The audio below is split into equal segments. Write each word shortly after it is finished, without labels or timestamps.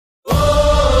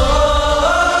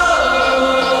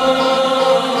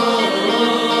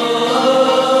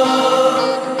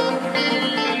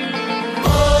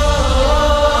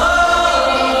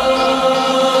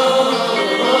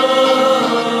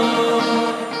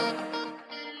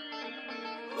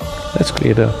Let's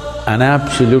create an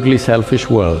absolutely selfish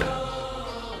world.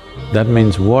 That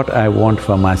means what I want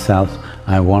for myself,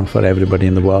 I want for everybody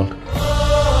in the world.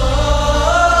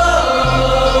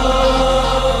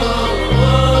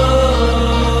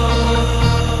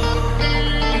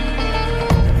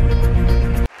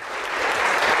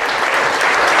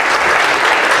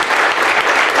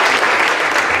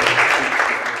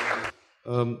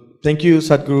 Thank you,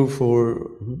 Sadhguru,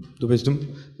 for the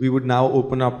wisdom. We would now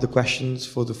open up the questions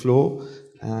for the floor,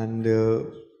 and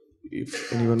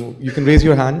if anyone… you can raise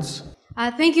your hands.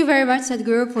 Thank you very much,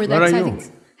 Sadhguru, for the exciting… Where are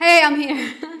you? Hey, I'm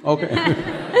here. Okay.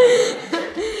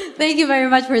 Thank you very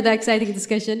much for the exciting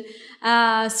discussion.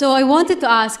 So I wanted to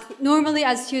ask, normally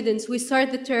as students, we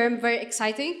start the term very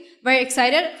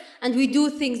excited, and we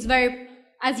do things very,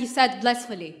 as you said,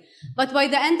 blissfully. But by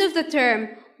the end of the term,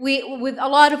 with a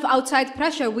lot of outside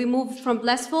pressure, we move from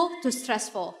blissful to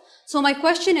stressful. So my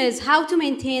question is how to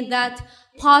maintain that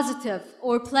positive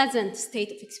or pleasant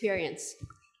state of experience?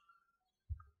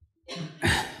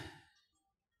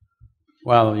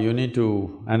 Well, you need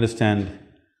to understand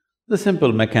the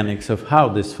simple mechanics of how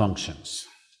this functions.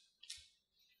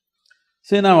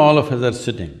 See, now all of us are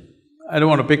sitting. I don't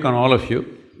want to pick on all of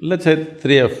you. Let's say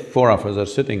 3 or 4 of us are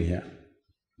sitting here.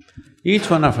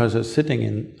 Each one of us is sitting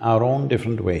in our own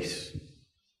different ways.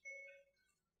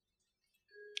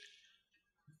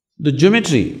 The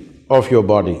geometry of your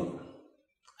body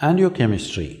and your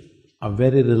chemistry are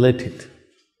very related.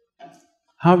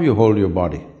 How you hold your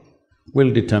body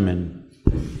will determine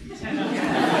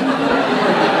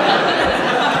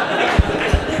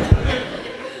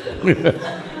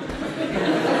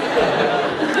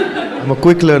I'm a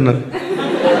quick learner.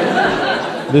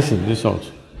 This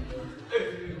also.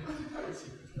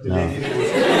 No.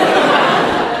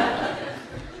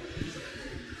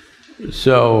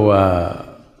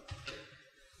 So,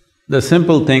 the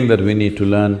simple thing that we need to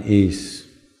learn is,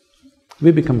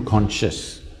 we become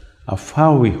conscious of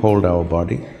how we hold our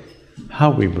body,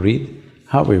 how we breathe,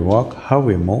 how we walk, how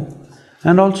we move,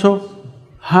 and also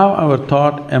how our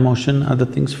thought, emotion, other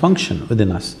things function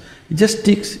within us. It just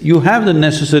takes… you have the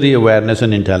necessary awareness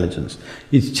and intelligence,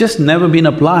 it's just never been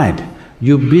applied.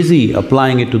 You're busy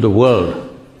applying it to the world.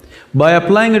 By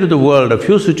applying it to the world, a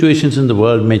few situations in the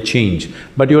world may change,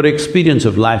 but your experience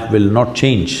of life will not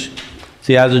change.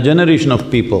 See, as a generation of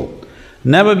people,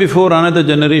 never before another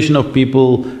generation of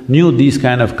people knew these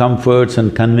kind of comforts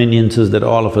and conveniences that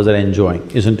all of us are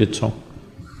enjoying, isn't it so?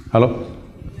 Hello?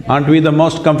 Aren't we the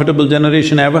most comfortable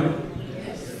generation ever?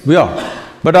 Yes. We are.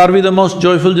 But are we the most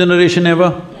joyful generation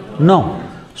ever? No.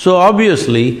 So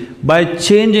obviously, by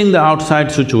changing the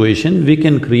outside situation, we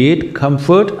can create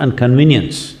comfort and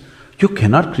convenience. You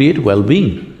cannot create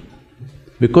well-being,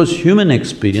 because human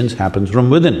experience happens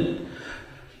from within.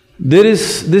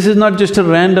 This is not just a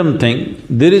random thing,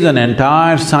 there is an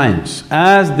entire science.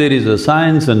 As there is a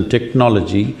science and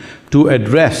technology to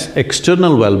address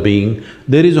external well-being,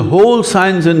 there is a whole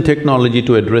science and technology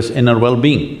to address inner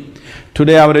well-being.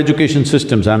 Today our education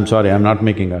systems… I'm sorry, I'm not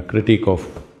making a critique of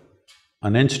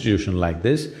an institution like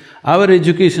this. Our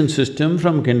education system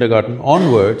from kindergarten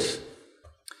onwards,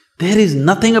 there is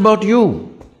nothing about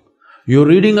you. You're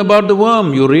reading about the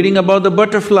worm, you're reading about the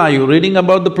butterfly, you're reading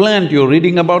about the plant, you're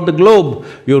reading about the globe,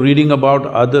 you're reading about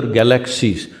other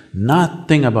galaxies,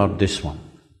 nothing about this one.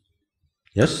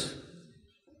 Yes?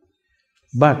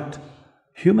 But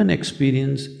human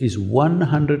experience is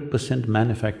 100%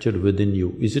 manufactured within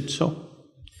you, is it so?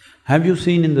 Have you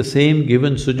seen in the same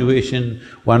given situation,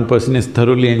 one person is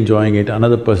thoroughly enjoying it,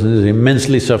 another person is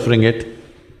immensely suffering it?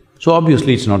 So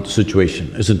obviously it's not the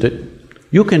situation, isn't it?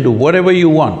 You can do whatever you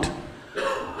want.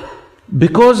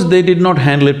 Because they did not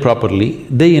handle it properly,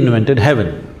 they invented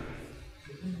heaven.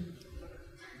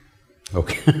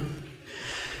 Okay.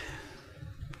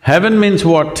 Heaven means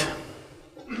what?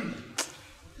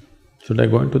 Should I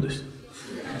go into this?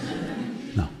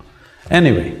 No.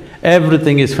 Anyway,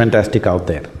 everything is fantastic out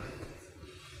there.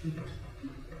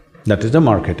 That is the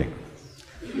marketing.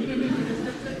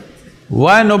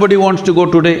 Why nobody wants to go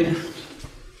today?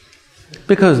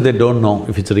 Because they don't know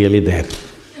if it's really there.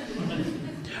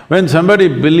 When somebody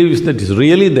believes that it's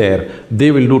really there,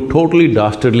 they will do totally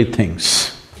dastardly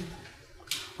things.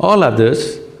 All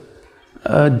others,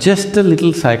 just a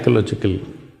little psychological,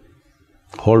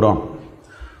 hold on,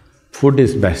 food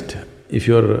is best. If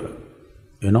you're,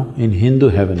 in Hindu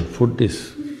heaven, food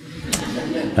is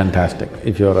fantastic.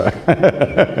 If you're a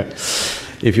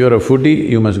if you're a foodie,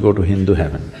 you must go to Hindu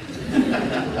heaven.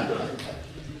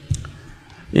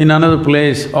 In another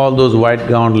place, all those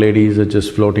white-gowned ladies are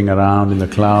just floating around in the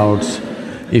clouds.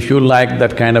 If you like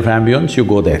that kind of ambience, you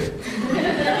go there.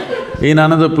 In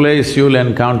another place, you'll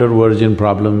encounter virgin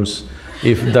problems.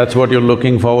 If that's what you're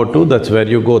looking forward to, that's where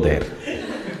you go there.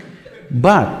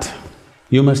 But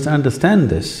you must understand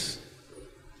this.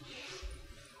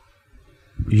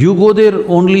 You go there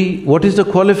only… what is the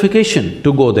qualification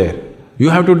to go there? You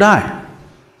have to die.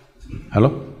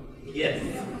 Hello? Yes.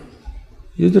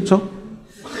 Is it so?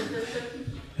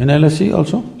 In LSE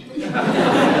also?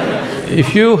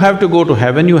 If you have to go to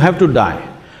heaven, you have to die.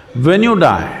 When you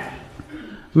die,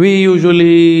 we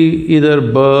usually either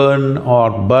burn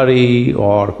or bury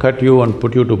or cut you and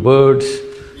put you to birds.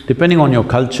 Depending on your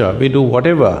culture, we do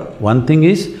whatever. One thing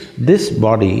is, this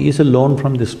body is a loan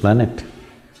from this planet.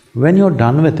 When you're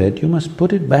done with it, you must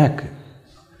put it back.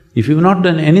 If you've not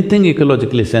done anything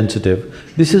ecologically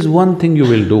sensitive, this is one thing you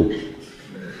will do,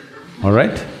 all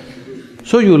right?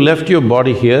 So you left your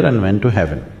body here and went to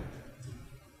heaven.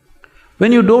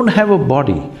 When you don't have a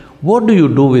body, what do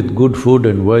you do with good food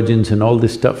and virgins and all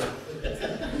this stuff?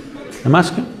 I'm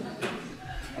asking.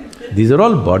 These are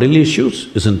all bodily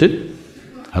issues, isn't it?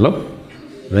 Hello?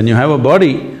 When you have a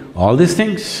body, all these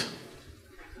things.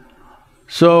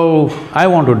 So, I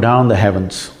want to down the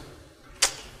heavens.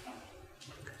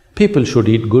 People should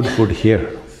eat good food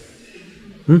here.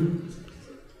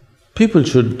 People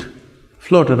should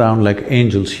float around like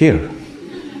angels here.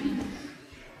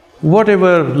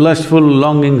 Whatever lustful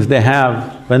longings they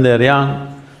have when they're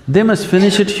young, they must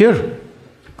finish it here.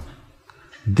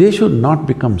 They should not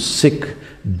become sick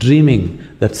dreaming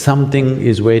that something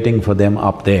is waiting for them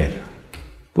up there.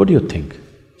 What do you think?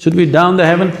 Should we down the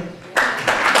heaven?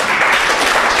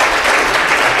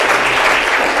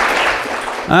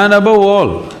 And above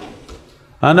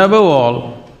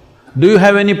all, do you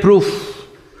have any proof?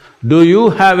 Do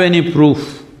you have any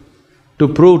proof to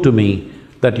prove to me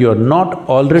that you're not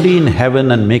already in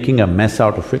heaven and making a mess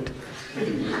out of it?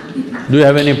 Do you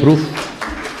have any proof?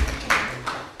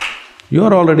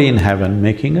 You're already in heaven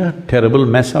making a terrible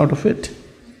mess out of it.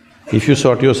 If you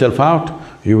sort yourself out,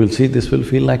 you will see this will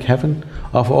feel like heaven.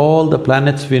 Of all the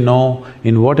planets we know,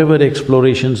 in whatever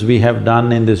explorations we have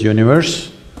done in this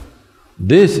universe,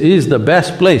 this is the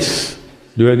best place.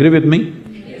 Do you agree with me?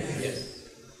 Yes.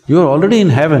 You're already in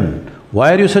heaven.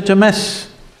 Why are you such a mess?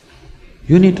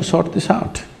 You need to sort this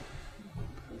out.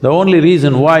 The only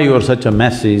reason why you're such a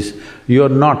mess is you're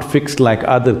not fixed like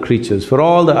other creatures. For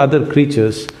all the other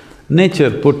creatures,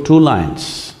 nature put two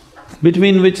lines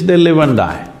between which they live and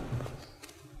die.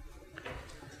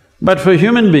 But for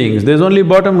human beings, there's only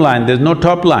bottom line, there's no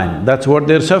top line, that's what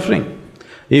they're suffering.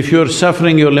 If you're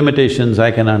suffering your limitations,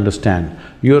 I can understand.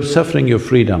 You're suffering your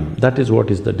freedom, that is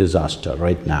what is the disaster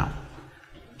right now.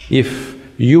 If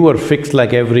you were fixed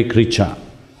like every creature,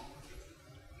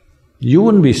 you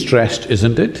wouldn't be stressed,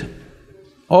 isn't it?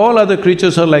 All other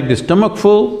creatures are like this, stomach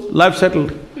full, life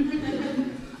settled.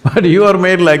 But you are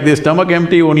made like this, stomach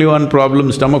empty, only one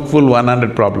problem, stomach full,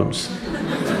 100 problems.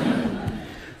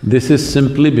 This is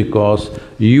simply because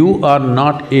you are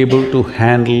not able to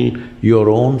handle your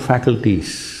own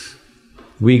faculties.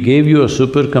 We gave you a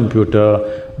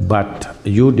supercomputer, but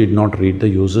you did not read the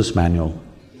user's manual.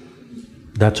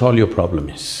 That's all your problem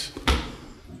is.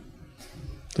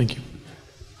 Thank you.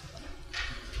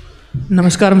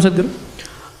 Namaskaram, Sadhguru.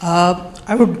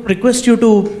 I would request you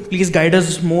to please guide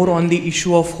us more on the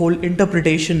issue of whole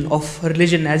interpretation of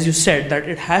religion. As you said, that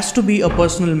it has to be a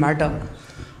personal matter.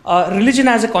 Religion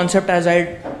as a concept,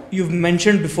 you've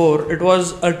mentioned before, it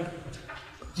was a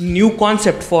new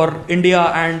concept for India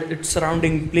and its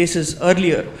surrounding places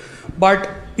earlier. But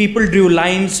people drew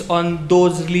lines on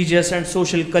those religious and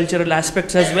social cultural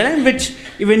aspects as well, and which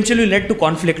eventually led to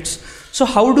conflicts. So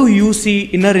how do you see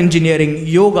inner engineering,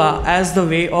 yoga, as the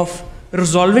way of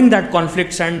resolving that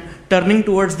conflicts and turning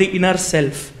towards the inner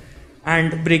self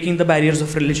and breaking the barriers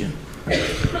of religion?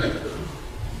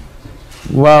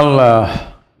 Well,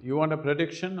 you want a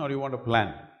prediction or you want a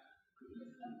plan?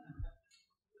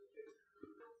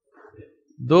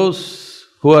 Those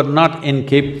who are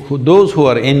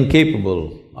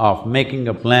incapable of making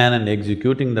a plan and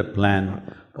executing that plan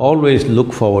always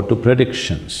look forward to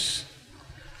predictions.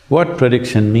 What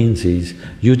prediction means is,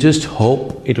 you just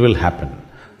hope it will happen.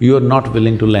 You are not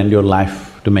willing to lend your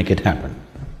life to make it happen.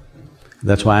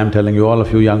 That's why I'm telling you, all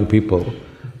of you young people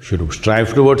should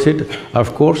strive towards it.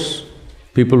 Of course,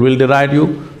 people will deride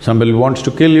you, somebody wants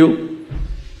to kill you.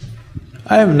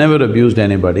 I have never abused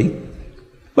anybody,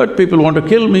 but people want to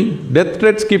kill me, death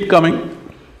threats keep coming.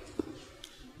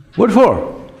 What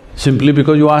for? Simply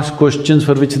because you ask questions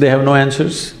for which they have no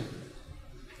answers.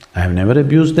 I have never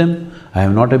abused them, I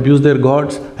have not abused their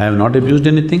gods, I have not abused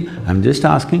anything. I'm just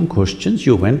asking questions.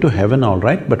 You went to heaven, all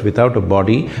right, but without a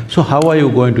body, so how are you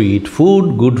going to eat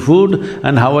food, good food,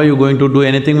 and how are you going to do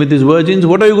anything with these virgins?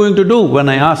 What are you going to do when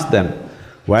I ask them?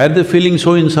 Why are they feeling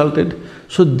so insulted?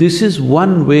 So this is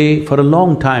one way, for a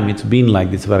long time it's been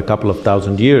like this, for a couple of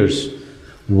 1,000 years.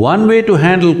 One way to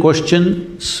handle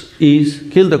questions is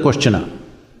kill the questioner.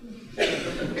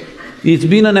 It's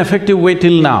been an effective way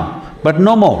till now, but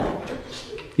no more.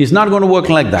 It's not going to work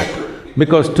like that,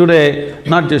 because today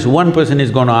not just one person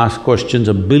is going to ask questions,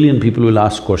 1 billion people will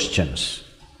ask questions.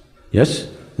 Yes?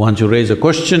 Once you raise a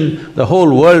question, the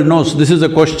whole world knows this is a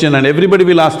question and everybody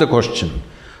will ask the question.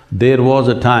 There was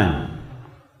a time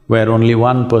where only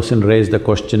one person raised the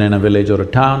question in a village or a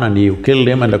town and you killed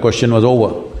him and the question was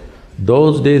over.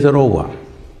 Those days are over.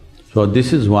 So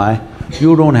this is why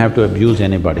you don't have to abuse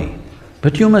anybody.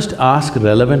 But you must ask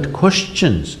relevant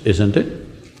questions, isn't it?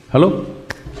 Hello?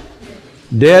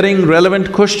 Daring,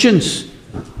 relevant questions.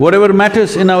 Whatever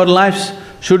matters in our lives,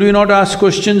 should we not ask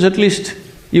questions at least,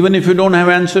 even if you don't have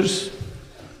answers?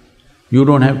 You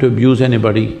don't have to abuse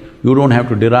anybody, you don't have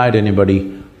to deride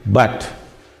anybody, but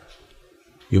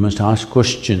you must ask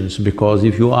questions, because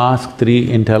if you ask 3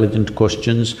 intelligent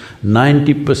questions,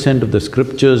 90% of the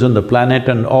scriptures on the planet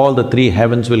and all the 3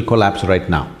 heavens will collapse right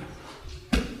now.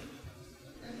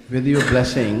 With your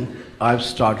blessing, I've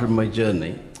started my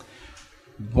journey.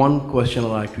 One question I'd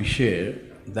like to share,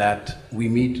 that we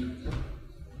meet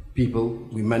people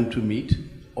we meant to meet,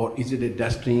 or is it a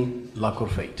destiny, luck or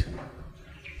fate?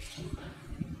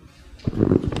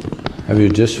 Have you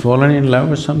just fallen in love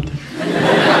or something?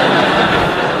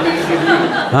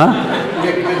 Huh?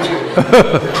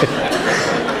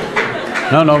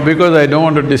 No, because I don't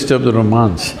want to disturb the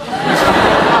romance.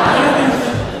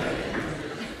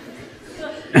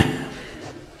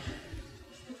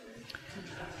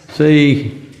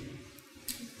 See,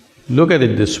 look at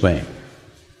it this way.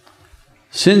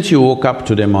 Since you woke up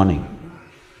today morning,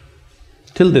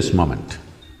 till this moment,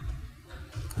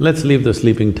 let's leave the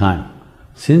sleeping time.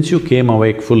 Since you came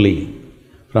awake fully,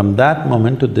 from that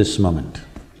moment to this moment,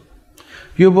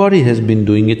 your body has been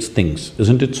doing its things,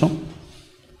 isn't it so?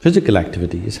 Physical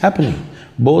activity is happening,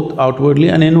 both outwardly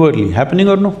and inwardly, happening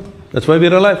or no? That's why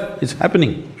we're alive, it's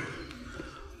happening.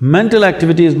 Mental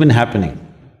activity has been happening,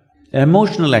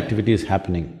 emotional activity is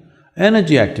happening,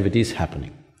 energy activity is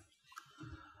happening.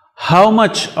 How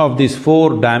much of these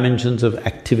 4 dimensions of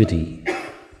activity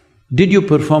did you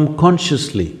perform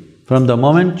consciously from the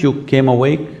moment you came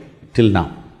awake till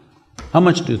now? How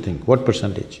much do you think? What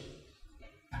percentage?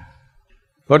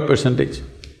 What percentage?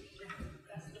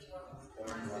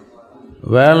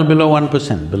 Well below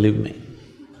 1%, believe me.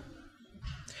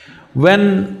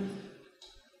 When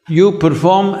you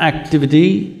perform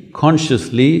activity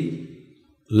consciously,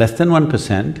 less than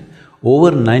 1%,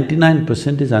 over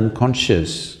 99% is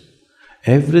unconscious.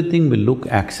 Everything will look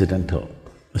accidental,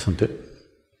 isn't it?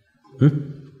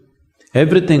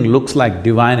 Everything looks like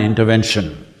divine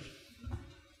intervention.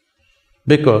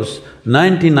 Because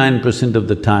 99% of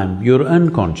the time you're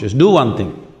unconscious. Do one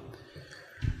thing.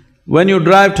 When you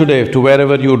drive today to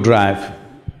wherever you drive,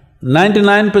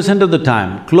 99% of the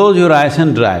time, close your eyes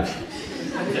and drive.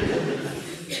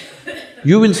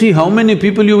 You will see how many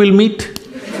people you will meet.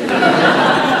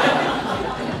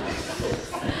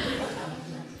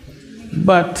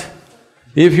 But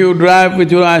if you drive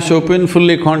with your eyes open,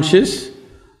 fully conscious,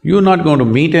 you're not going to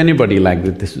meet anybody like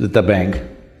this with a bang.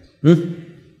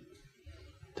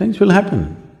 Things will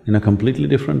happen in a completely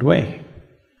different way.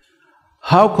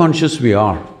 How conscious we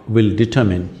are will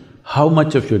determine how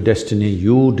much of your destiny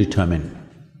you determine.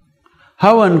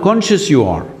 How unconscious you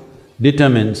are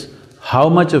determines how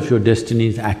much of your destiny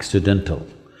is accidental.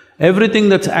 Everything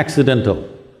that's accidental,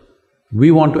 we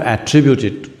want to attribute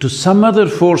it to some other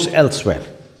force elsewhere.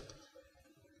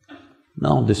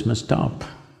 No, this must stop.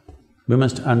 We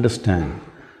must understand,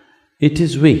 it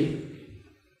is we.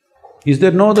 Is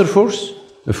there no other force?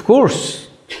 Of course,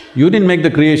 you didn't make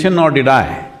the creation, nor did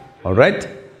I, all right?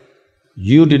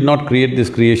 You did not create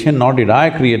this creation, nor did I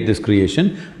create this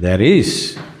creation, there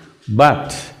is.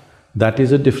 But that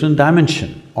is a different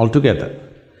dimension altogether.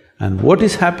 And what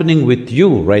is happening with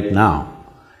you right now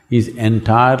is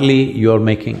entirely your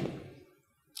making.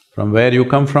 From where you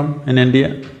come from in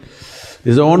India,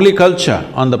 this is the only culture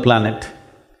on the planet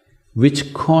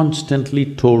which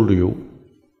constantly told you,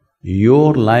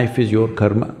 your life is your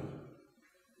karma.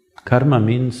 Karma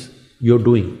means you're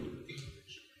doing.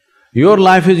 Your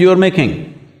life is your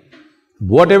making.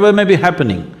 Whatever may be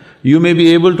happening, you may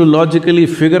be able to logically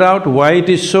figure out why it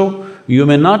is so, you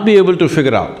may not be able to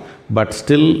figure out, but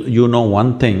still you know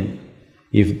one thing,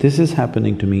 If this is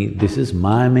happening to me, this is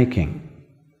my making.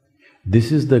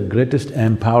 This is the greatest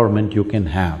empowerment you can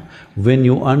have, when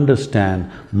you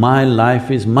understand, my life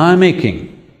is my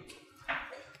making.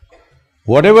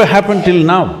 Whatever happened till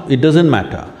now, it doesn't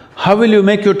matter. How will you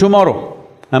make your tomorrow?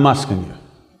 I'm asking you.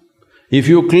 If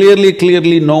you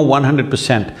clearly know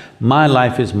 100%, my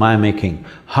life is my making,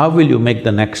 how will you make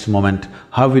the next moment?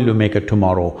 How will you make a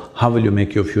tomorrow? How will you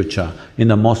make your future in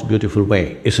the most beautiful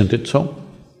way? Isn't it so?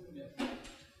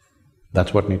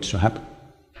 That's what needs to happen.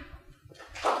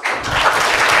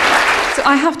 So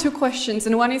I have two questions,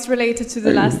 and one is related to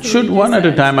the last thing Shoot you one at a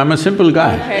said. time, I'm a simple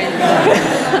guy. Okay.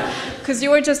 Because you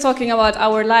were just talking about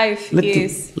our life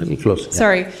Little closer. Yeah.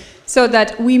 Sorry. So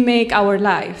that we make our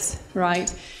lives,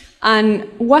 right? And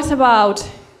what about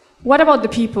the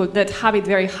people that have it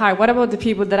very hard? What about the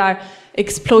people that are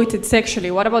exploited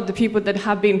sexually? What about the people that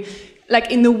have been like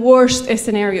in the worst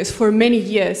scenarios for many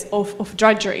years of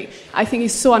drudgery? I think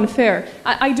it's so unfair.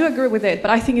 I do agree with it, but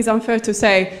I think it's unfair to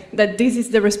say that this is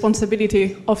the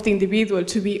responsibility of the individual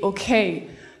to be okay.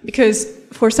 Because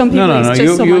for some people it's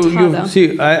just so much harder.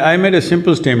 See, I made a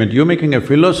simple statement, you're making a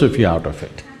philosophy out of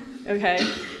it. Okay.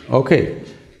 Okay,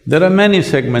 there are many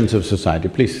segments of society,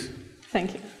 please.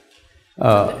 Thank you.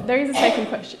 There is a second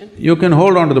question. You can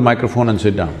hold on to the microphone and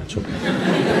sit down, it's okay.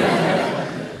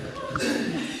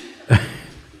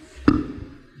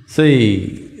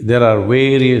 See, there are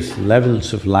various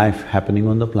levels of life happening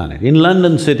on the planet. In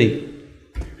London city,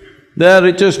 there are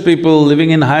richest people living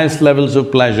in highest levels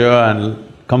of pleasure and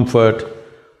comfort.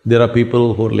 There are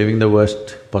people who are living the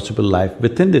worst possible life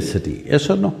within this city, yes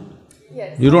or no?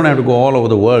 Yes. You don't have to go all over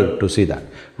the world to see that,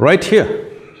 right here.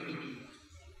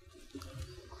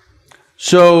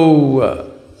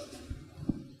 So,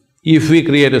 if we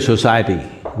create a society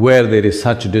where there is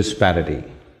such disparity,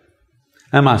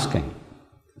 I'm asking,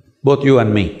 both you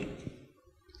and me,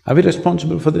 are we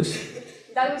responsible for this?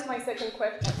 That was my second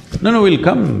question. No, we'll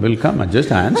come,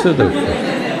 just answer the…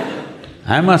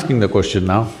 I'm asking the question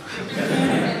now.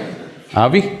 Are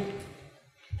we?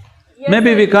 Yes,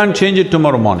 Maybe we can't change it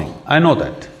tomorrow morning, I know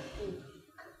that.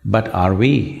 But are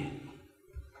we?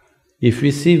 If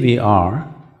we see we are,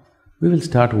 we will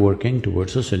start working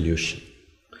towards a solution.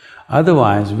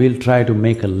 Otherwise, we'll try to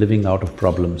make a living out of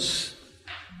problems.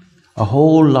 A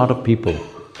whole lot of people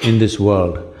in this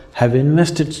world have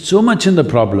invested so much in the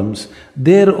problems,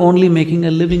 they're only making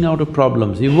a living out of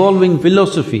problems, evolving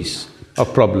philosophies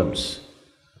of problems.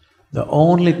 The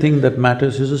only thing that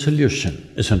matters is a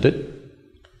solution, isn't it?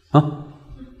 Huh?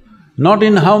 Not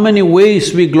in how many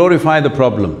ways we glorify the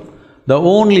problem. The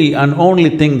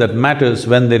only thing that matters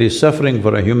when there is suffering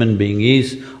for a human being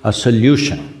is a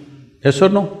solution. Yes or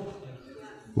no?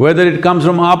 Whether it comes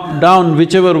from up, down,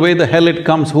 whichever way the hell it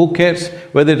comes, who cares?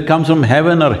 Whether it comes from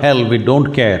heaven or hell, we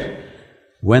don't care.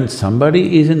 When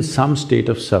somebody is in some state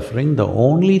of suffering, the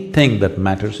only thing that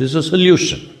matters is a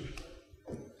solution.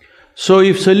 So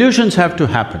if solutions have to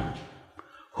happen,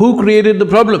 who created the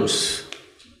problems?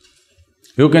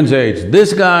 You can say it's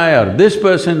this guy or this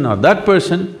person or that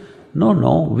person.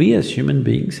 No, we as human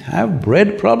beings have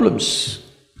bred problems,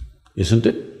 isn't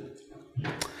it?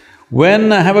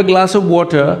 When I have a glass of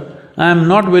water, I'm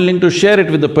not willing to share it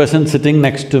with the person sitting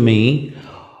next to me.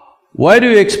 Why do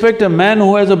you expect a man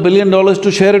who has $1 billion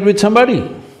to share it with somebody?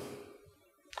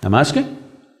 I'm asking.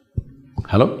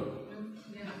 Hello?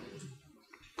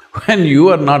 When you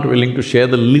are not willing to share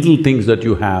the little things that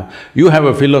you have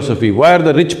a philosophy, why are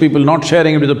the rich people not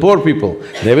sharing it with the poor people?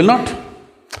 They will not.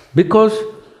 Because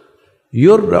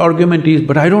your argument is,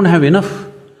 but I don't have enough.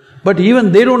 But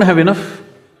even they don't have enough.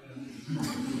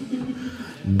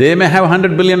 They may have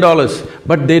 $100 billion,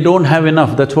 but they don't have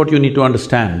enough, that's what you need to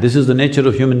understand. This is the nature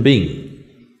of human being.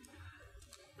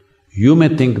 You may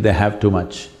think they have too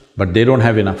much, but they don't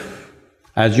have enough.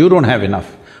 As you don't have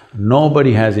enough,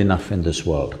 nobody has enough in this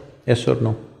world. Yes or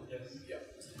no?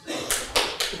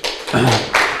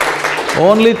 Yes.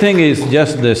 Only thing is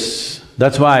just this,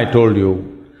 that's why I told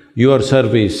you, your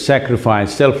service,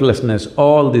 sacrifice, selflessness,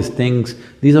 all these things,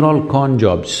 these are all con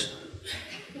jobs.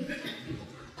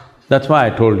 That's why I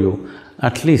told you,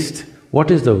 at least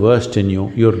what is the worst in you?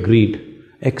 Your greed.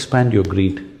 Expand your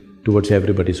greed towards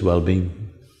everybody's well-being.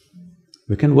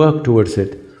 We can work towards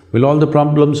it. Will all the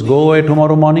problems go away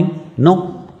tomorrow morning?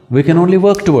 No, we can only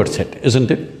work towards it,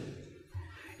 isn't it?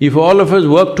 If all of us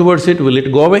work towards it, will it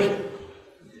go away?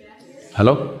 Yes.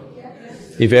 Hello?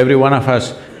 Yes. If every one of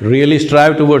us really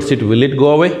strive towards it, will it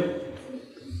go away?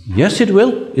 Yes, it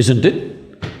will, isn't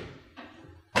it?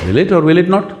 Will it or will it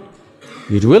not?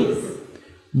 It will.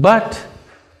 But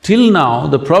till now,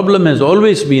 the problem has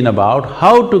always been about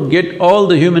how to get all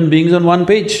the human beings on one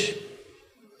page.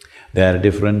 They are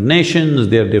different nations,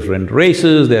 they are different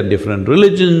races, they are different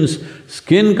religions,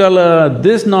 skin color,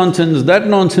 this nonsense, that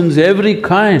nonsense, every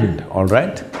kind, all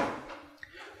right?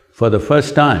 For the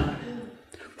first time,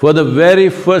 for the very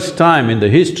first time in the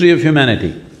history of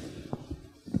humanity,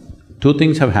 two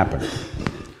things have happened.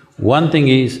 One thing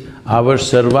is, our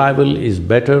survival is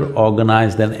better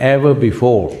organized than ever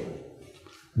before.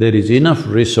 There is enough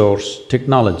resource,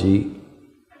 technology,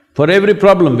 for every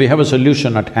problem we have a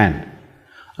solution at hand.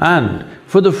 And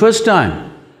for the first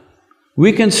time,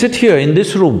 we can sit here in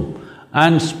this room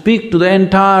and speak to the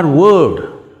entire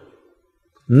world.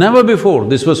 Never before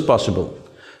this was possible.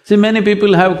 See, many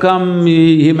people have come,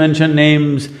 he mentioned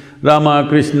names, Rama,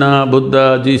 Krishna,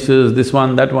 Buddha, Jesus, this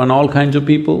one, that one, all kinds of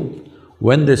people.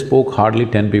 When they spoke, hardly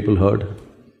 10 people heard.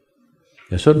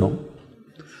 Yes or no?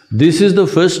 This is the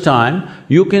first time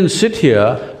you can sit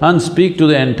here and speak to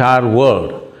the entire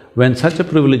world. When such a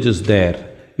privilege is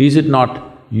there, is it not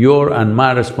your and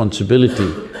my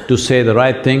responsibility to say the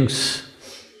right things?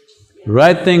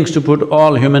 Right things to put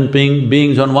all human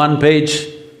beings on one page?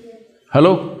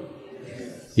 Hello?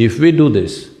 If we do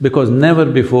this, because never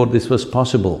before this was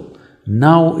possible,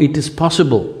 now it is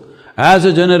possible. As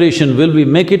a generation, will we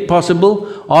make it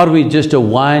possible, or we just a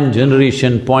whine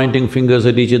generation pointing fingers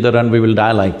at each other and we will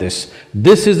die like this?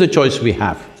 This is the choice we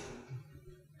have.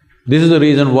 This is the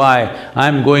reason why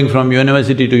I'm going from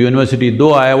university to university,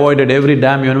 though I avoided every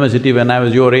damn university when I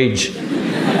was your age.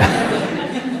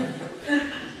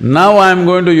 Now I'm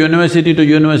going to university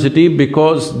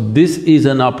because this is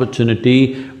an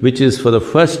opportunity which is for the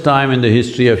first time in the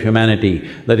history of humanity,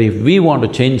 that if we want to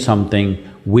change something,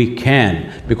 we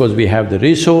can, because we have the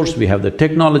resource, we have the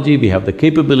technology, we have the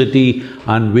capability,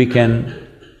 and we can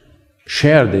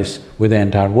share this with the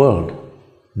entire world.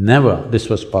 Never this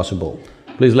was possible.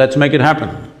 Please, let's make it happen.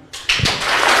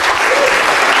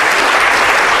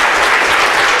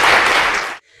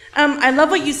 I love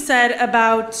what you said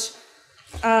about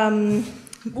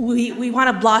we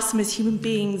want to blossom as human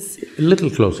beings. A little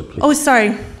closer, please. Oh,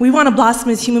 sorry. We want to blossom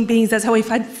as human beings. That's how we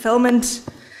find fulfillment.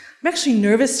 I'm actually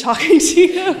nervous talking to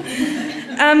you.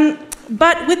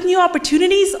 But with new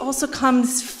opportunities also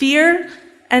comes fear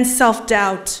and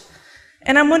self-doubt.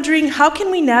 And I'm wondering, how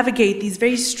can we navigate these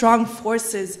very strong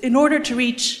forces in order to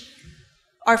reach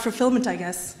our fulfillment, I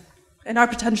guess, and our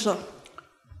potential?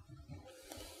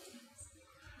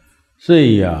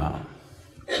 See,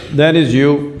 there is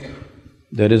you,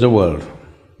 there is a world.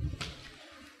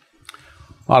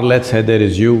 Or let's say there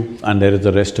is you and there is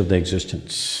the rest of the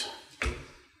existence.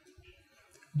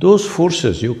 Those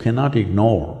forces you cannot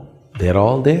ignore, they're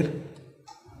all there.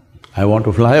 I want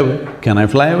to fly away, can I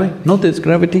fly away? No, there's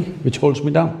gravity which holds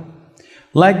me down.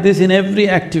 Like this, in every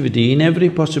activity, in every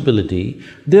possibility,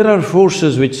 there are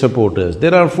forces which support us,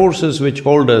 there are forces which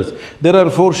hold us, there are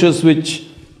forces which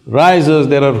rise us,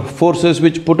 there are forces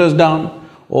which put us down,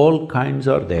 all kinds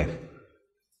are there.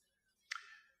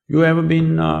 You ever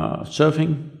been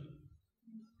surfing?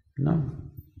 No?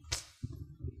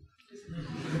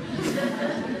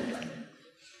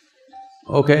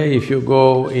 Okay, if you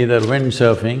go either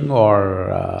windsurfing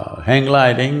or hang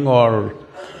gliding or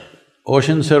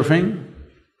ocean surfing,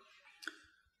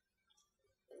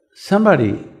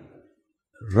 somebody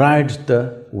rides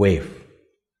the wave.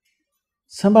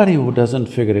 Somebody who doesn't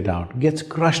figure it out gets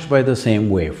crushed by the same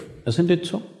wave, isn't it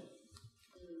so?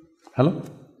 Hello?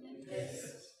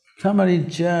 Somebody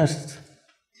just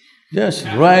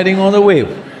riding on the wave,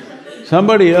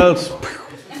 somebody else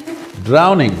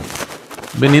drowning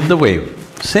beneath the wave.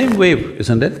 Same wave,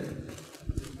 isn't it?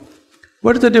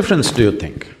 What is the difference, do you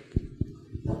think?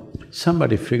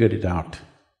 Somebody figured it out.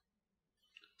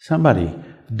 Somebody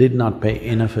did not pay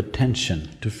enough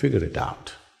attention to figure it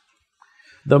out.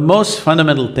 The most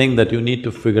fundamental thing that you need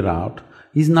to figure out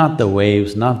is not the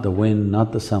waves, not the wind,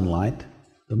 not the sunlight.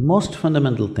 The most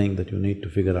fundamental thing that you need to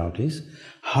figure out is,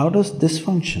 how does this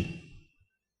function?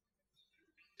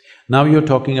 Now you're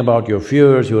talking about your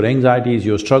fears, your anxieties,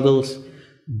 your struggles.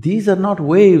 These are not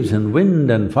waves and wind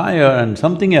and fire and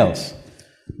something else.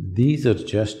 These are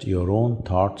just your own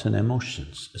thoughts and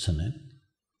emotions, isn't it?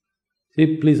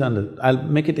 See, please I'll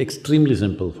make it extremely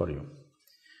simple for you.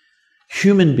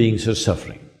 Human beings are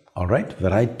suffering, all right?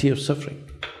 Variety of suffering.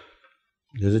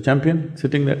 There's a champion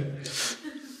sitting there.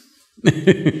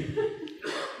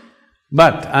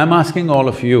 But I'm asking all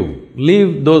of you,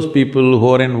 leave those people who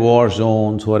are in war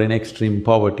zones, who are in extreme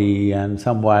poverty and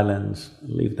some violence,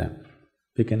 leave them.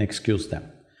 We can excuse them,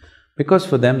 because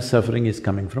for them suffering is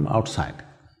coming from outside.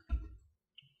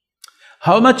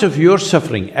 How much of your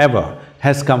suffering ever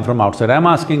has come from outside? I'm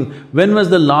asking, when was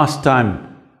the last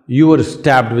time you were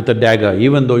stabbed with a dagger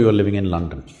even though you were living in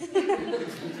London?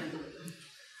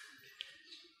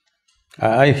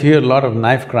 I hear a lot of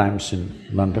knife crimes in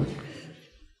London.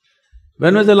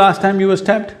 When was the last time you were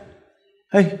stabbed?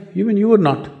 Hey, even you were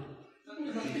not.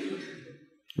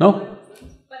 No?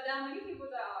 But there are many people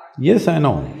that are. Yes, I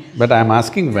know, but I'm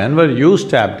asking, when were you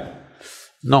stabbed?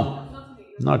 No,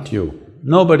 not you,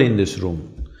 nobody in this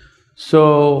room.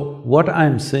 So, what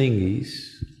I'm saying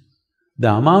is,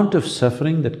 the amount of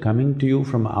suffering that coming to you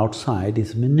from outside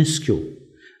is minuscule.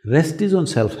 Rest is on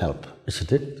self-help,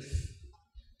 isn't it?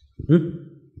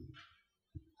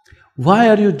 Why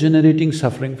are you generating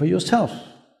suffering for yourself?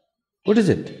 What is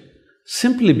it?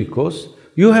 Simply because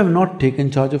you have not taken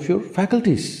charge of your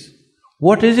faculties.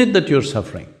 What is it that you're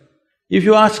suffering? If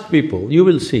you ask people, you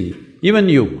will see, even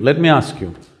you, let me ask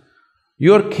you,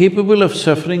 you're capable of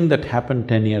suffering that happened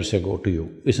 10 years ago to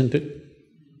you, isn't it?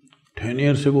 10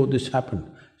 years ago this happened,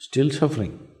 still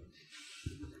suffering.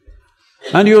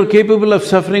 And you're capable of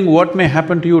suffering what may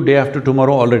happen to you day after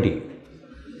tomorrow already.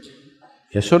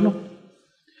 Yes or no?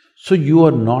 So you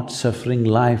are not suffering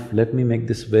life, let me make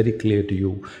this very clear to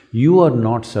you. You are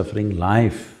not suffering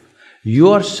life. You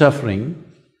are suffering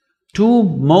two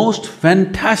most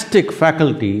fantastic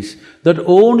faculties that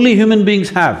only human beings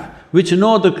have, which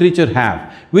no other creature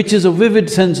have, which is a vivid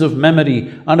sense of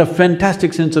memory and a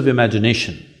fantastic sense of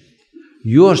imagination.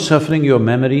 You are suffering your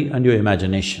memory and your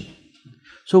imagination.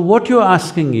 So what you're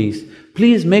asking is,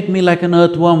 please make me like an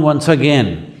earthworm once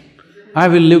again, I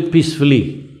will live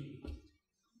peacefully.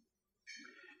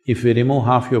 If we remove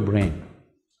half your brain,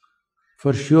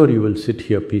 for sure you will sit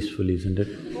here peacefully, isn't it?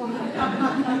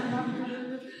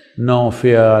 No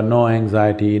fear, no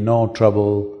anxiety, no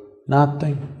trouble,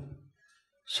 nothing.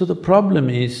 So the problem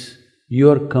is,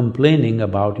 you're complaining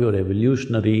about your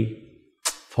evolutionary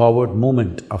forward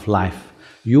movement of life.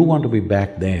 You want to be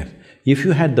back there. If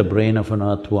you had the brain of an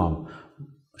earthworm,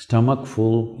 stomach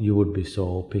full, you would be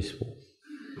so peaceful.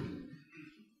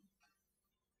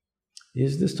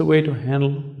 Is this the way to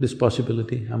handle this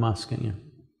possibility? I'm asking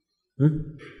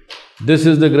you. This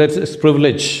is the greatest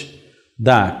privilege,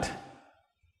 that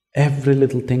every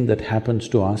little thing that happens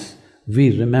to us,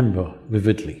 we remember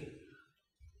vividly.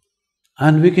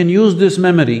 And we can use this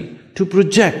memory to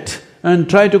project and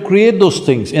try to create those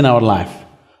things in our life.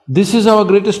 This is our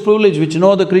greatest privilege which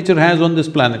no other creature has on this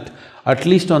planet. At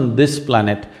least on this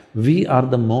planet, we are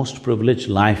the most privileged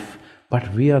life,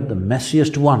 but we are the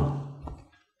messiest one.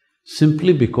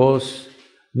 Simply because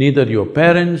neither your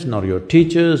parents, nor your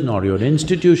teachers, nor your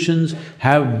institutions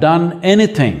have done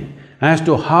anything as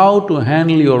to how to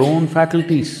handle your own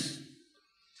faculties.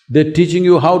 They're teaching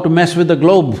you how to mess with the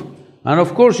globe, and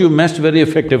of course you messed very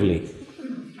effectively.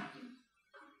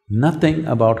 Nothing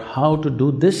about how to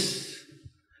do this.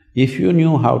 If you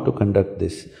knew how to conduct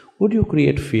this, would you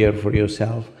create fear for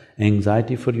yourself,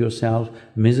 anxiety for yourself,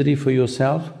 misery for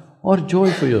yourself, or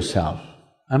joy for yourself?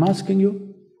 I'm asking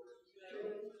you.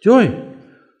 Joy.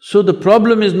 So the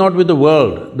problem is not with the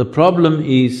world, the problem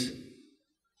is,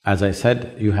 as I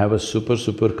said, you have a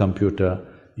super computer,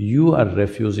 you are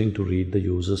refusing to read the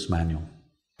user's manual.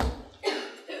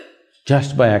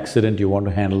 Just by accident you want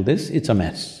to handle this, it's a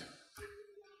mess.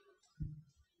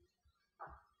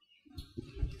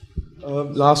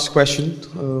 Last question.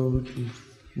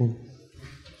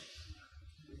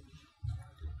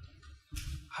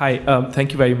 Hi,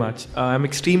 thank you very much. I'm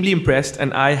extremely impressed,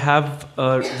 and I have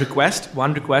a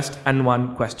one request and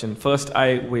one question. First,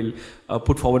 I will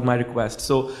put forward my request.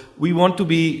 So, we want to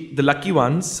be the lucky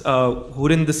ones who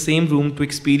are in the same room to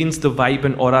experience the vibe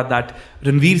and aura that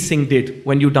Ranveer Singh did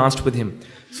when you danced with him.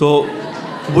 So,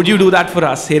 would you do that for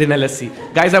us here in LSC?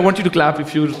 Guys, I want you to clap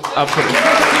if you're up for it.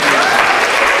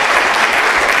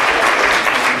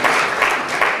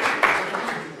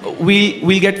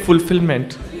 We'll get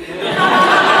fulfillment.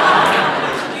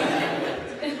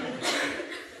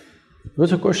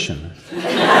 What's the question?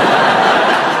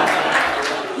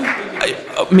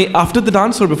 After the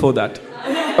dance or before that?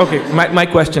 Okay, my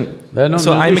question. There are no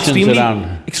musicians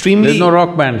around. There's no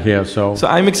rock band here, so… So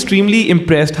I'm extremely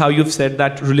impressed how you've said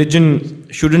that religion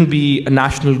shouldn't be a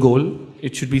national goal.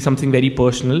 It should be something very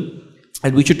personal,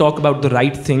 and we should talk about the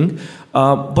right thing.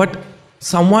 But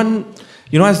someone…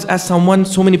 as someone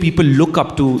so many people look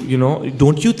up to,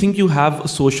 don't you think you have a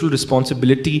social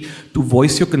responsibility to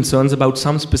voice your concerns about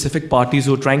some specific parties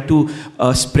who are trying to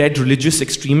spread religious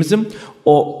extremism?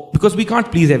 Or, because we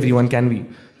can't please everyone, can we?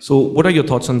 So what are your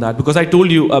thoughts on that? Because I told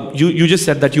you, you just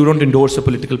said that you don't endorse a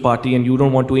political party and you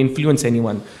don't want to influence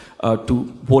anyone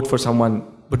to vote for someone.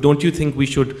 But don't you think we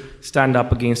should stand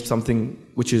up against something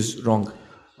which is wrong?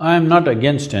 I am not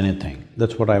against anything,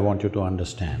 that's what I want you to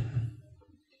understand.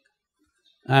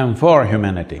 I am for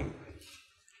humanity.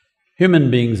 Human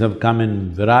beings have come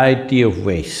in variety of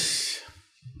ways.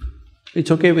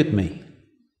 It's okay with me.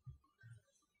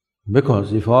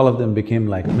 Because if all of them became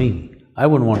like me, I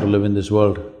wouldn't want to live in this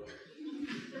world.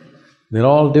 They're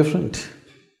all different.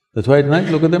 That's why it's nice,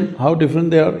 look at them, how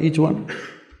different they are, each one.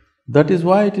 That is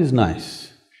why it is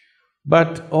nice.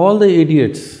 But all the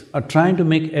idiots are trying to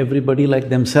make everybody like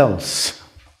themselves.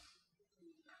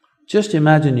 Just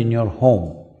imagine in your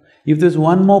home, if there's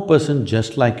one more person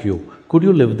just like you, could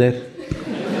you live there?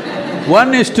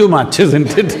 One is too much,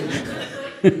 isn't it?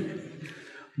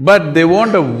 But they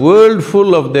want a world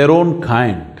full of their own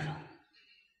kind.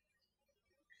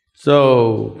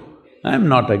 So, I'm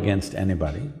not against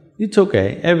anybody. It's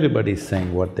okay, everybody's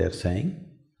saying what they're saying.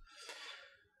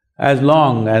 As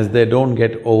long as they don't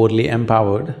get overly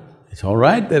empowered, it's all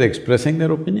right, they're expressing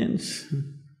their opinions.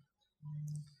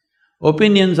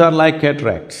 Opinions are like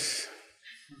cataracts.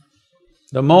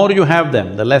 The more you have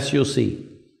them, the less you see.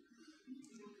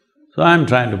 So I'm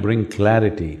trying to bring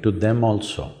clarity to them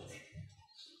also.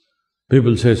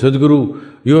 People say,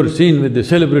 Sadhguru, you're seen with this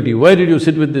celebrity, why did you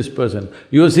sit with this person?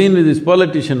 You're seen with this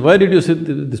politician, why did you sit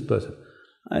with this person?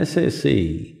 I say,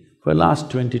 see, for the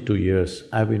last 22 years,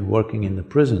 I've been working in the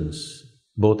prisons,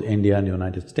 both India and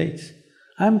United States.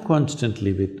 I'm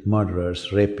constantly with murderers,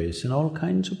 rapists and all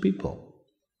kinds of people.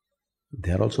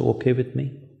 They're also okay with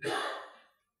me.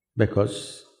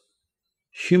 Because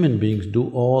human beings do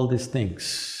all these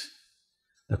things.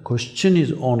 The question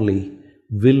is only,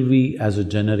 will we as a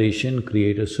generation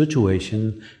create a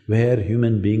situation where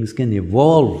human beings can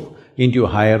evolve into a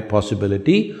higher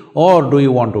possibility, or do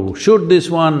you want to shoot this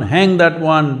one, hang that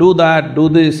one, do that, do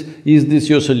this, is this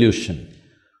your solution?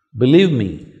 Believe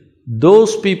me,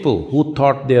 those people who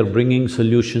thought they are bringing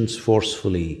solutions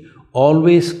forcefully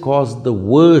always cause the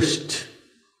worst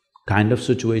kind of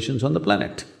situations on the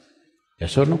planet.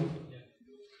 Yes or no?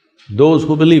 Those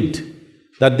who believed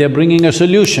that they're bringing a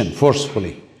solution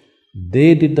forcefully,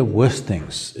 they did the worst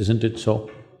things, isn't it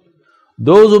so?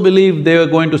 Those who believed they were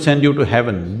going to send you to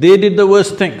heaven, they did the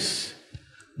worst things.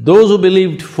 Those who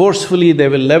believed forcefully they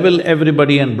will level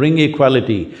everybody and bring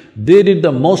equality, they did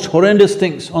the most horrendous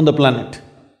things on the planet.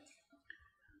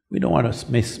 We don't want to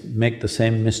make the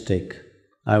same mistake.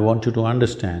 I want you to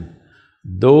understand,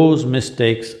 those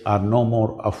mistakes are no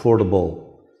more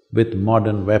affordable with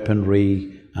modern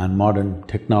weaponry and modern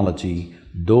technology.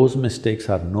 Those mistakes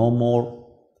are no more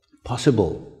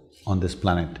possible on this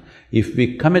planet. If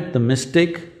we commit the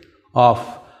mistake of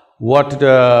what…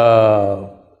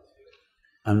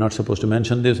 I'm not supposed to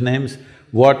mention these names,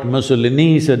 what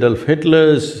Mussolini's, Adolf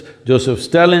Hitler's, Joseph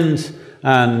Stalin's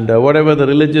and whatever the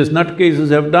religious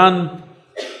nutcases have done,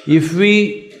 if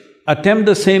we attempt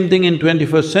the same thing in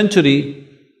 21st century,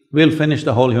 we'll finish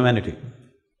the whole humanity.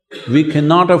 We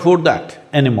cannot afford that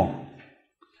anymore.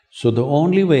 So the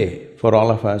only way for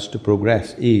all of us to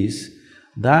progress is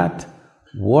that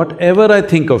whatever I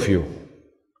think of you,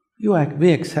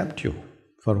 we accept you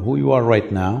for who you are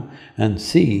right now and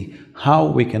see how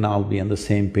we can all be on the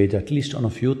same page, at least on a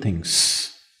few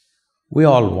things. We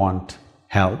all want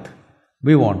health,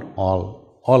 we want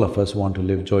all of us want to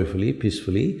live joyfully,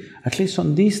 peacefully, at least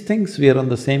on these things we are on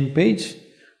the same page.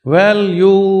 Well,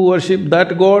 you worship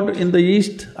that god in the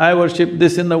east, I worship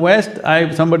this in the west,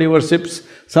 somebody worships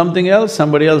something else,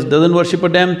 somebody else doesn't worship a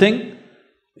damn thing.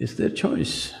 It's their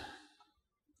choice.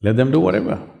 Let them do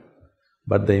whatever.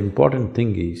 But the important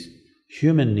thing is,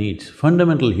 human needs,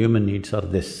 fundamental human needs are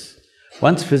this.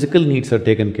 Once physical needs are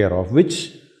taken care of,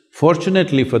 which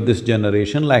fortunately for this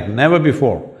generation, like never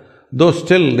before, though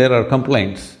still there are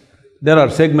complaints, there are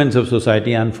segments of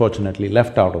society unfortunately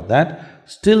left out of that,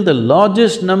 still the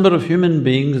largest number of human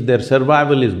beings, their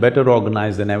survival is better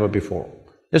organized than ever before.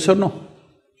 Yes or no?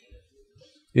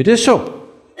 It is so.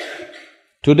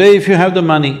 Today if you have the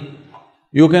money,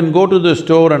 you can go to the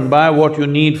store and buy what you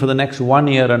need for the next 1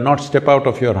 year and not step out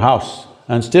of your house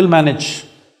and still manage.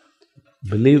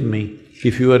 Believe me,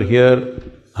 if you were here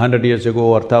 100 years ago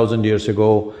or 1000 years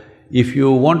ago, if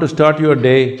you want to start your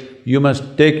day, you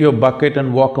must take your bucket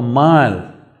and walk a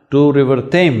mile to River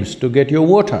Thames to get your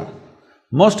water.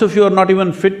 Most of you are not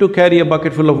even fit to carry a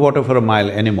bucket full of water for a mile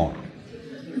anymore.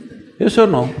 Yes or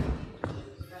no?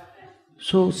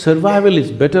 So survival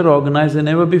is better organized than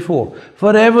ever before.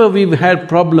 Forever we've had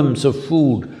problems of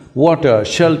food, water,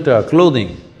 shelter,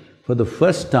 clothing. For the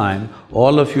first time,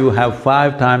 all of you have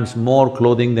 5 times more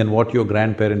clothing than what your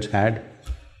grandparents had.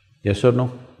 Yes or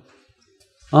no?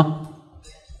 Huh?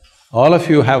 All of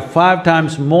you have 5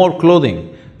 times more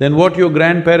clothing than what your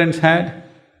grandparents had.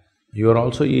 You are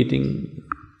also eating…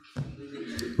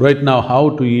 Right now,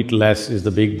 how to eat less is the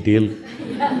big deal.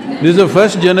 This is the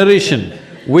first generation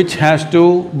which has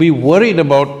to be worried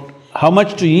about how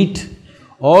much to eat.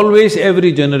 Always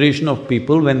every generation of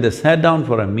people, when they sat down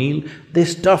for a meal, they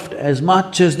stuffed as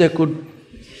much as they could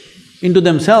into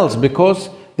themselves because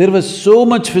there was so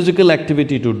much physical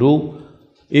activity to do.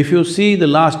 If you see the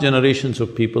last generations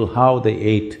of people, how they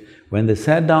ate, when they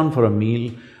sat down for a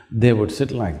meal, they would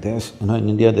sit like this. In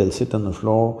India they'll sit on the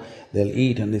floor, they'll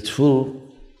eat and it's full,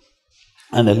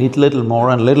 and they'll eat little more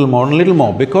and little more and little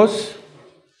more because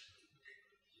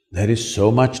there is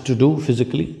so much to do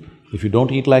physically. If you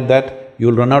don't eat like that,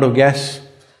 you'll run out of gas.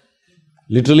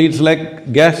 Literally it's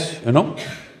like gas,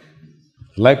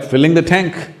 like filling the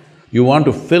tank. You want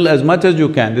to fill as much as you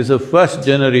can. This is the first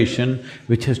generation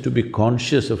which has to be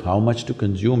conscious of how much to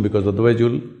consume because otherwise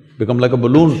you'll become like a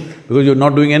balloon because you're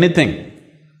not doing anything.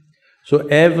 So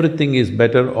everything is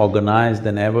better organized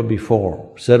than ever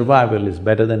before. Survival is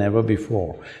better than ever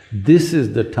before. This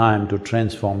is the time to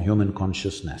transform human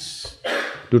consciousness.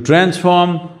 To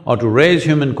transform or to raise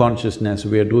human consciousness,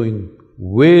 we are doing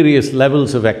various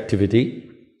levels of activity.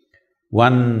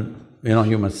 One,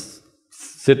 you must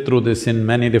sit through this in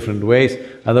many different ways,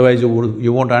 otherwise you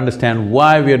won't understand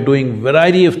why we are doing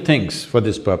variety of things for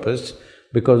this purpose,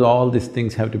 because all these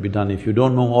things have to be done. If you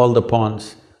don't know all the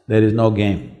pawns, there is no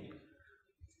game.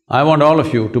 I want all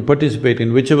of you to participate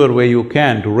in whichever way you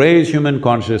can to raise human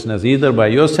consciousness, either by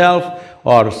yourself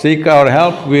or seek our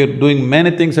help. We're doing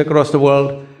many things across the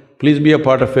world, please be a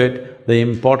part of it. The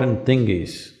important thing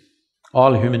is,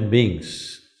 all human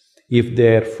beings, if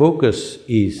their focus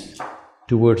is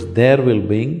towards their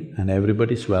well-being and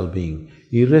everybody's well-being,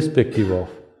 irrespective of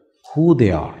who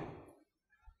they are.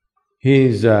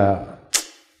 He's a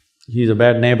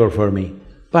bad neighbor for me,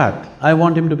 but I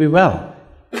want him to be well,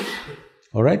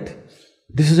 all right?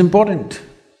 This is important.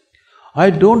 I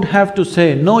don't have to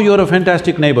say, no, you're a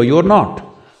fantastic neighbor, you're not,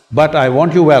 but I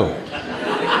want you well.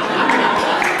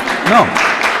 No,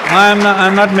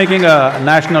 I'm not making a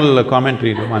national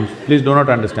commentary, please do not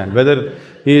understand. Whether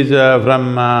he's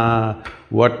from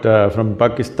from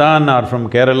Pakistan or from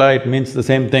Kerala, it means the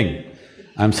same thing.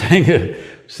 I'm saying,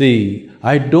 see,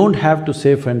 I don't have to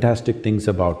say fantastic things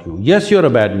about you. Yes, you're a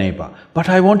bad neighbor, but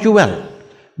I want you well,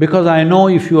 because I know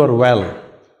if you are well,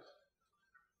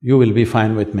 you will be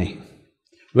fine with me.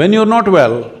 When you're not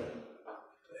well,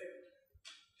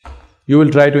 you will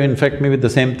try to infect me with the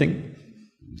same thing.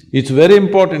 It's very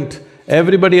important,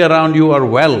 everybody around you are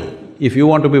well if you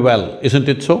want to be well, isn't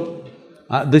it so?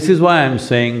 This is why I'm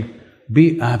saying,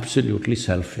 be absolutely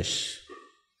selfish.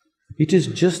 It is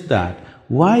just that,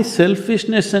 why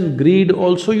selfishness and greed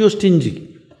also you're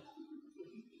stingy?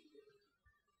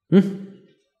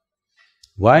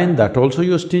 Why in that also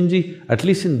you're stingy? At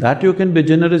least in that you can be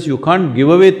generous, you can't give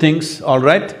away things, all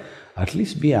right? At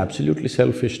least be absolutely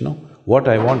selfish, no? What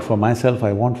I want for myself,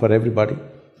 I want for everybody.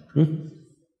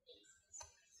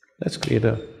 Let's create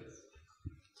an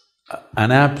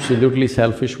absolutely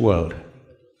selfish world.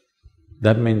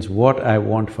 That means what I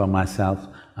want for myself,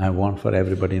 I want for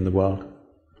everybody in the world.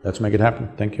 Let's make it happen.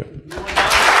 Thank you.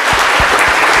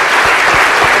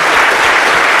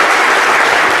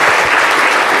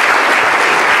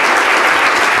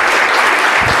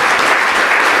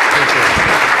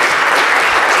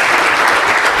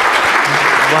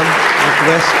 One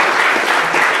request.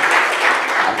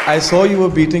 I saw you were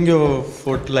beating your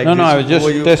foot like this. No, I was just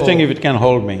testing if it can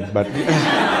hold me, but…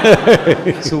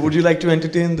 So would you like to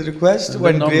entertain the request?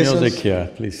 There's no music here,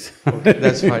 please. Okay,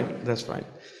 that's fine, that's fine.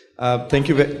 Thank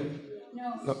you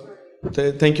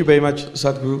thank you very much,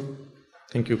 Sadhguru.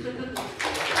 Thank you.